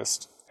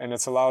modest. And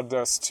it's allowed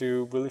us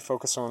to really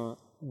focus on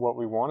what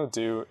we want to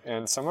do.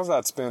 And some of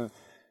that's been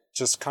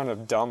just kind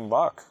of dumb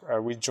luck.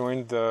 We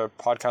joined the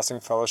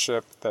podcasting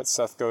fellowship that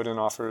Seth Godin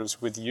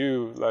offers with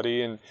you,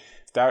 Letty, and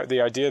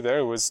the idea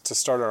there was to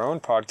start our own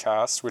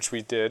podcast, which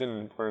we did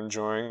and we're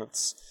enjoying.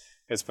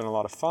 It's been a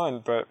lot of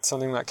fun, but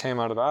something that came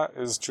out of that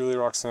is Julie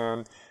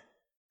Roxanne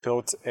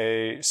built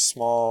a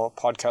small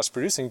podcast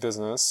producing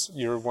business.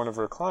 You're one of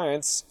her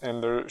clients,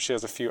 and she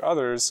has a few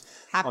others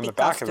on the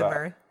back customer.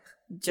 of that.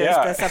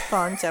 Just as a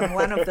punch, I'm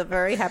one of the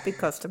very happy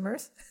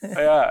customers.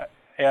 Yeah.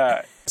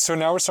 So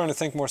now we're starting to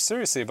think more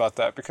seriously about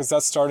that because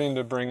that's starting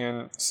to bring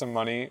in some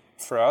money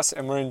for us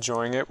and we're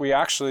enjoying it. We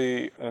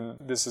actually, and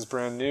this is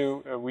brand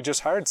new, we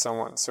just hired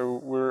someone.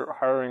 So we're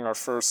hiring our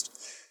first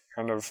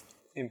kind of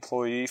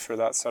employee for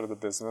that side of the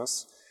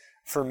business.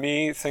 For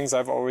me, things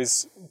I've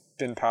always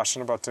been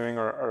passionate about doing,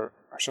 or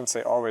I shouldn't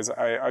say always,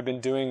 I've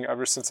been doing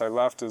ever since I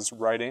left is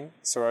writing.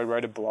 So I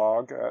write a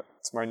blog.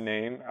 It's my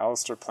name,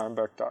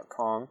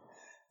 alasdairplambeck.com.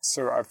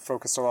 So I've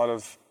focused a lot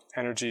of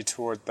energy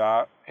toward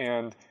that.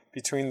 And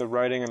between the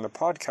writing and the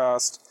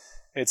podcast,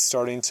 it's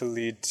starting to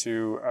lead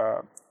to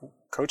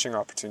coaching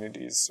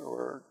opportunities.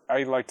 Or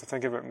I like to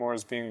think of it more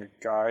as being a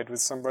guide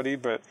with somebody,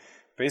 but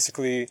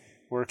basically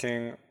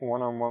working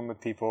one-on-one with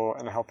people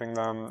and helping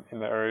them in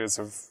the areas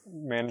of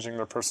managing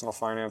their personal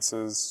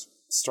finances,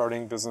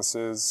 starting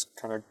businesses,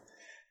 kind of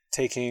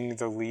taking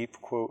the leap,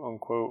 quote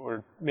unquote,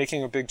 or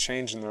making a big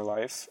change in their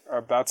life.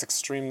 That's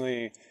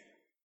extremely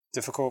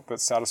difficult but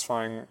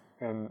satisfying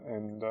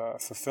and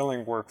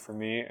fulfilling work for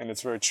me, and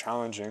it's very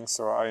challenging,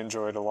 so I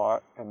enjoy it a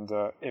lot, and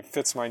it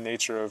fits my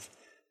nature of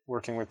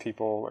working with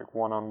people like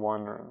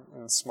one-on-one or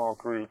in small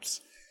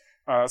groups.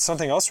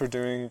 Something else we're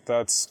doing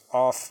that's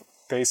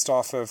based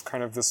off of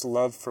kind of this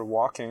love for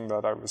walking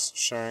that I was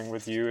sharing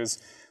with you is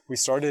we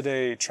started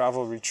a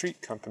travel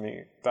retreat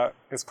company that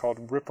is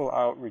called Ripple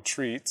Out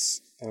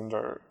Retreats, and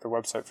the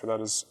website for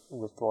that is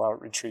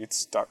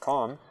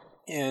rippleoutretreats.com.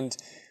 And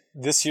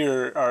this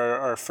year,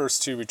 our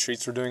first two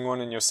retreats, we're doing one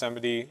in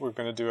Yosemite. We're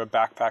going to do a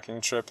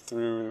backpacking trip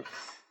through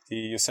the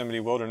Yosemite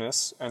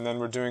wilderness, and then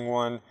we're doing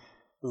one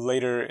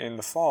later in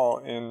the fall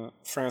in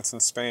France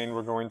and Spain.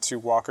 We're going to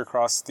walk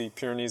across the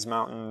Pyrenees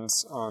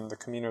Mountains on the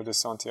Camino de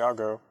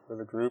Santiago with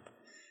a group.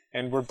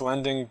 And we're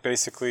blending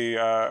basically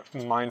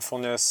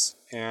mindfulness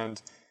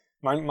and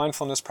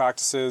mindfulness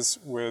practices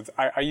with...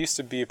 I used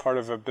to be a part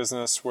of a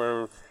business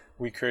where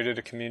we created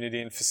a community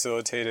and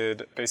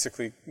facilitated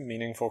basically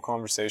meaningful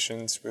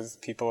conversations with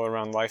people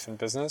around life and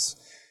business.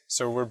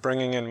 So we're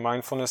bringing in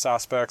mindfulness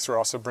aspects. We're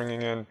also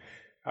bringing in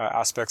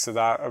aspects of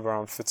that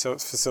around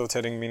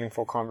facilitating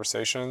meaningful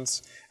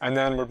conversations. And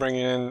then we're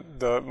bringing in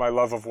my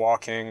love of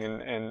walking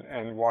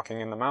and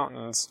walking in the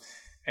mountains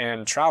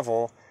and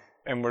travel.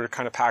 And we're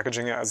kind of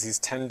packaging it as these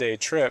 10-day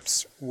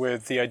trips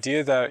with the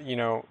idea that,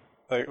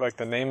 like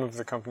the name of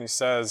the company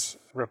says,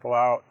 Ripple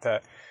Out,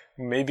 that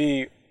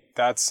maybe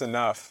that's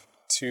enough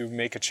to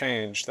make a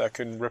change that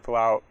could ripple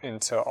out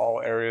into all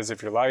areas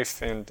of your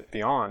life and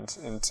beyond,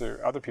 into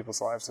other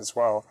people's lives as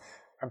well.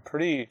 I'm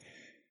pretty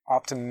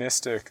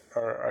optimistic,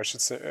 or I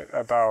should say,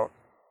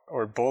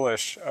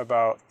 bullish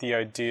about the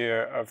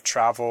idea of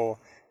travel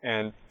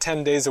and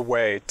 10 days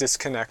away,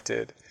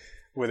 disconnected,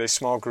 with a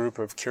small group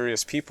of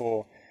curious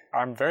people.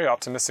 I'm very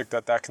optimistic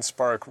that can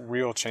spark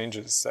real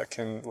changes that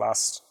can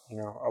last,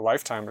 a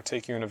lifetime or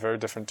take you in a very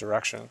different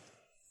direction.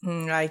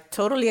 I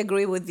totally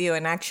agree with you.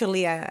 And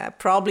actually,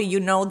 probably you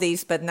know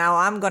this, but now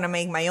I'm going to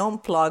make my own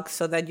plug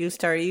so that you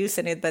start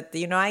using it. But,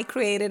 I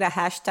created a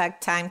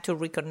hashtag Time to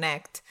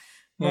Reconnect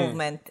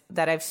movement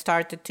that I've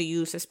started to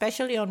use,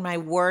 especially on my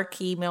work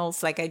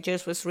emails. Like I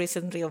just was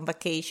recently on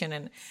vacation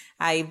and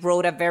I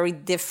wrote a very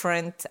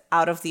different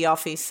out of the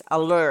office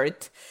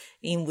alert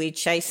in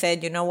which I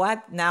said,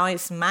 now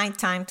is my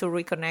time to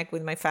reconnect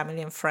with my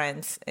family and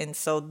friends. And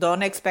so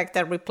don't expect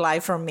a reply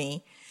from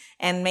me.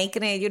 And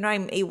making it,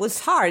 it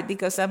was hard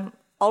because I'm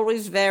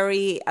always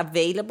very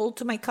available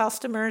to my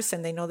customers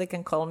and they know they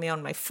can call me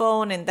on my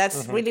phone. And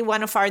that's really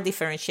one of our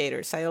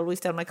differentiators. I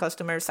always tell my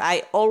customers,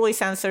 I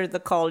always answer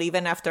the call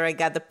even after I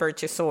got the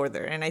purchase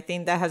order. And I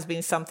think that has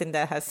been something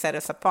that has set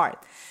us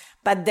apart.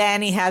 But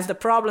then it has the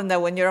problem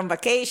that when you're on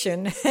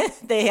vacation,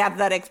 they have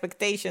that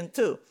expectation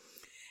too.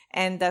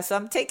 And so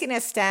I'm taking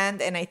a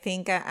stand, and I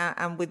think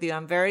I'm with you.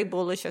 I'm very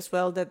bullish as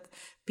well that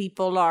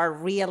people are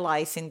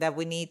realizing that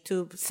we need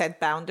to set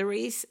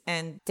boundaries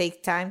and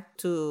take time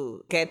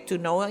to get to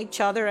know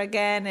each other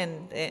again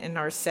and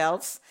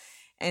ourselves.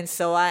 And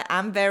so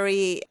I'm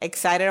very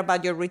excited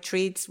about your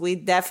retreats. We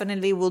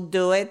definitely will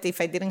do it. If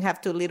I didn't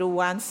have two little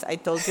ones, I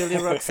told Julie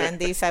Roxanne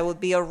this, I would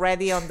be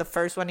already on the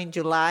first one in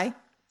July.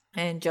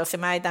 And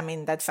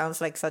Yosemite, that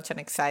sounds like such an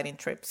exciting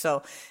trip.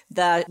 So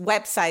the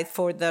website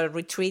for the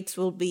retreats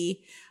will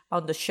be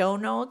on the show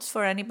notes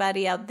for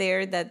anybody out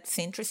there that's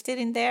interested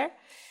in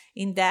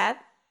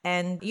that.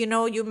 And,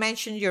 you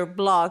mentioned your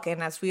blog.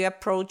 And as we're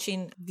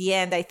approaching the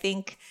end, I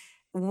think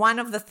one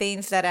of the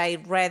things that I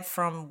read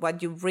from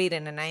what you've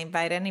written, and I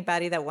invite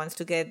anybody that wants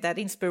to get that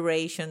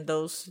inspiration,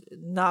 those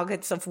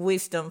nuggets of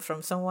wisdom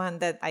from someone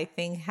that I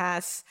think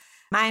has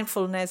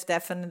mindfulness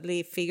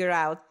definitely figure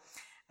out.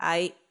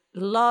 I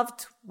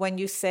loved when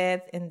you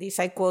said, and this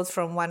I quote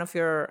from one of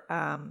your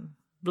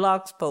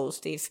blog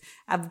posts, is,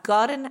 I've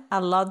gotten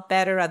a lot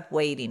better at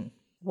waiting.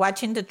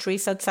 Watching the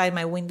trees outside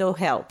my window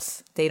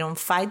helps. They don't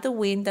fight the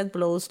wind that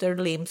blows their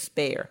limbs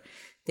bare.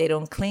 They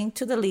don't cling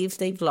to the leaves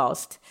they've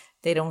lost.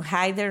 They don't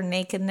hide their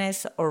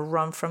nakedness or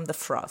run from the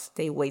frost.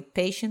 They wait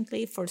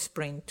patiently for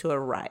spring to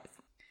arrive.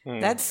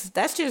 That's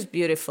just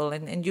beautiful.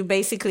 And you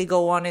basically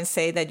go on and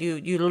say that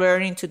you're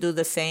learning to do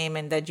the same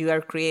and that you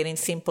are creating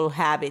simple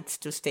habits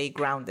to stay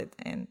grounded.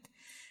 And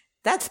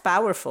that's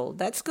powerful.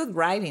 That's good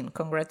writing.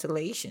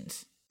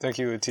 Congratulations. Thank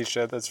you,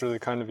 Leticia. That's really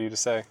kind of you to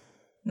say.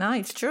 No,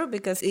 it's true,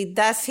 because it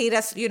does hit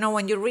us.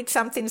 When you read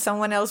something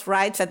someone else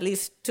writes, at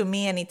least to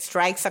me, and it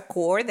strikes a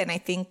chord, and I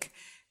think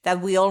that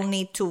we all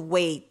need to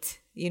wait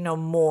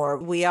more.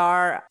 We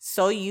are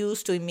so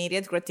used to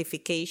immediate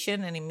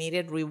gratification and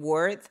immediate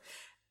reward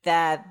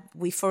that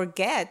we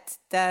forget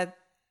that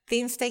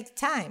things take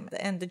time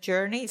and the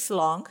journey is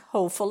long,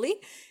 hopefully.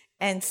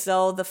 And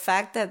so the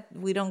fact that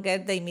we don't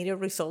get the immediate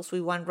results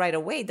we want right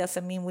away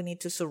doesn't mean we need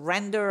to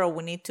surrender or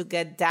we need to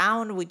get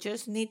down. We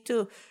just need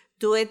to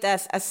do it,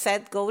 as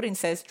Seth Godin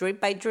says,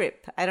 drip by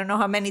drip. I don't know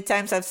how many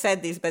times I've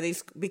said this, but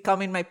it's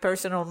becoming my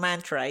personal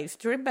mantra. It's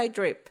drip by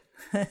drip.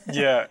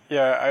 Yeah,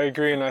 I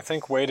agree. And I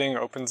think waiting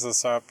opens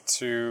us up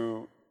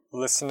to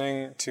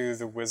listening to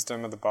the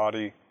wisdom of the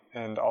body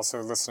and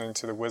also listening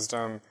to the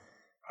wisdom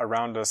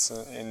around us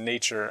in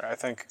nature. I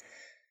think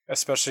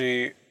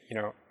especially,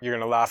 you're going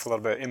to laugh a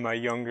little bit, in my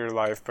younger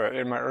life, but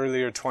in my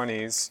earlier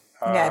 20s.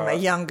 In my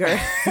younger.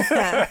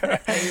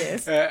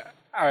 Yes.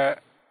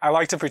 I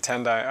like to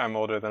pretend I'm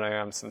older than I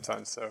am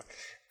sometimes. So,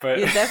 but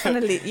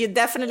you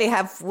definitely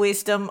have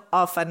wisdom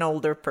of an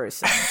older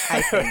person,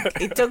 I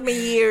think. It took me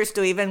years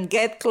to even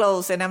get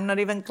close, and I'm not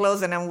even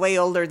close, and I'm way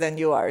older than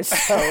you are.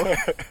 So,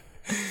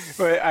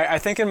 but I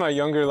think in my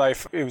younger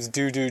life it was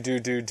do,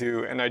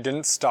 and I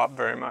didn't stop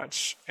very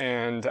much.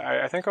 And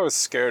I think I was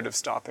scared of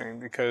stopping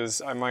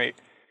because I might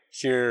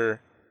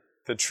hear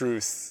the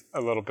truth a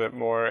little bit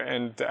more,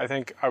 and I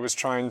think I was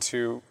trying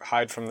to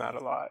hide from that a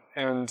lot.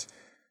 And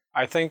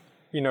I think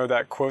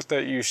that quote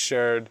that you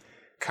shared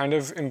kind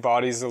of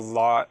embodies a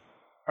lot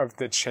of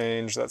the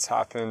change that's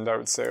happened, I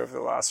would say, over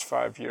the last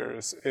 5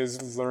 years,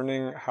 is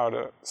learning how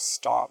to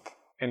stop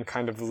and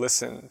kind of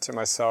listen to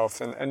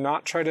myself and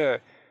not try to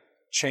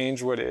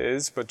change what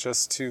is, but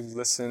just to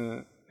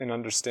listen and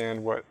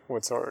understand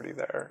what's already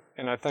there.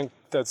 And I think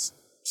that's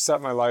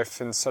set my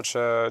life in such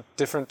a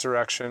different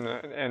direction,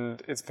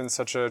 and it's been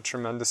such a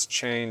tremendous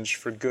change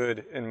for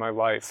good in my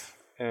life.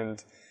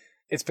 And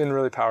it's been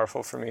really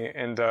powerful for me,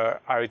 and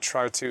I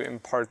try to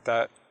impart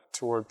that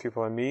toward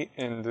people I meet,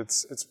 and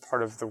it's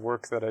part of the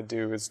work that I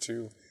do is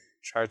to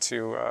try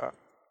to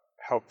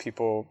help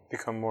people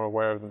become more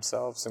aware of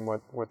themselves and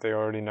what they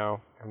already know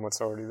and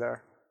what's already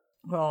there.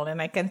 Well,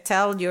 and I can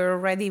tell you're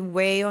already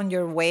way on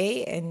your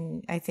way,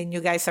 and I think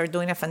you guys are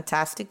doing a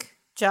fantastic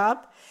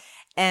job.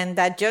 And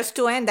just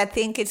to end, I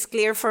think it's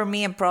clear for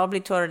me and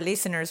probably to our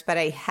listeners, but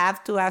I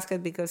have to ask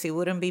it because it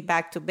wouldn't be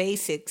back to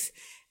basics.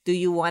 Do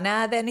you want to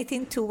add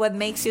anything to what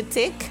makes you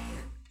tick?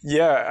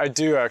 Yeah, I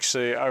do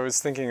actually. I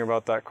was thinking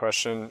about that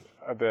question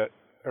a bit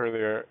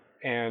earlier.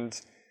 And,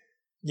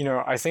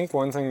 I think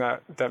one thing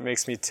that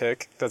makes me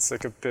tick that's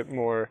like a bit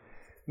more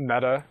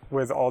meta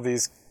with all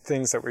these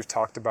things that we've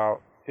talked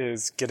about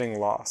is getting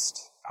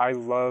lost. I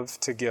love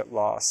to get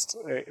lost,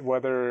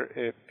 whether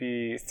it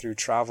be through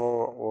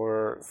travel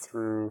or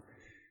through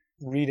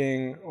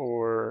reading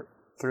or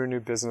through new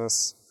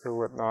business or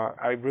whatnot.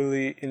 I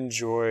really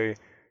enjoy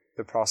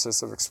the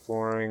process of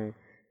exploring,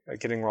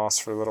 getting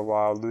lost for a little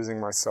while, losing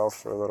myself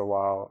for a little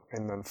while,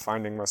 and then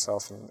finding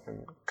myself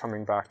and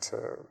coming back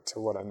to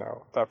what I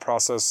know. That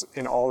process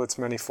in all its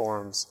many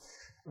forms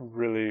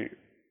really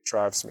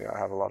drives me. I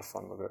have a lot of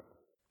fun with it.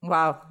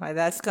 Wow,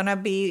 that's going to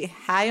be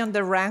high on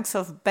the ranks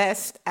of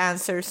best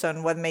answers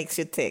on what makes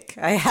you tick.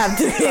 I have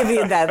to give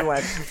you that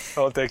one.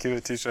 Oh, thank you,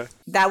 Leticia.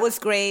 That was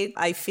great.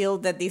 I feel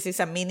that this is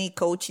a mini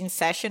coaching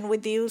session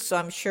with you, so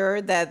I'm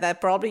sure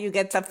that probably you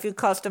get a few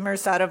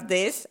customers out of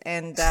this,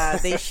 and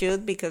they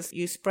should, because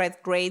you spread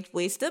great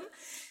wisdom.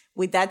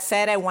 With that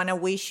said, I want to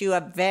wish you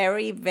a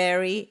very,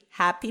 very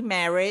happy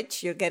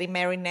marriage. You're getting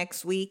married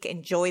next week.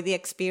 Enjoy the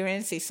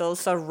experience. It's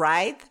also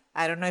right.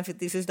 I don't know if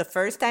this is the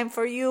first time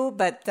for you,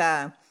 but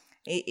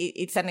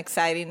it's an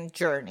exciting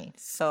journey.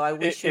 So I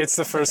wish it's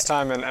the first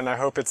time, and I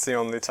hope it's the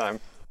only time.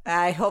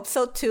 I hope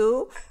so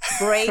too.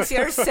 Brace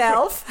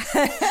yourself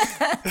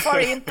for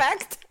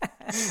impact.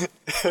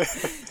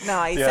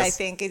 Yes. I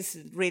think it's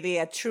really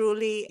a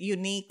truly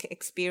unique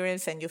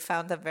experience, and you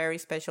found a very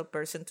special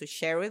person to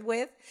share it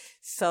with.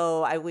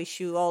 So I wish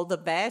you all the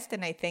best,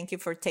 and I thank you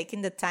for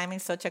taking the time in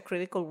such a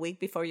critical week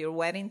before your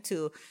wedding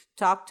to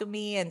talk to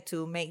me and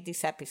to make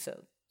this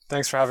episode.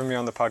 Thanks for having me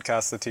on the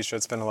podcast, Leticia.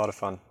 It's been a lot of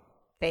fun.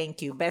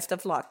 Thank you. Best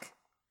of luck.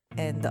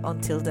 And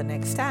until the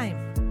next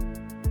time.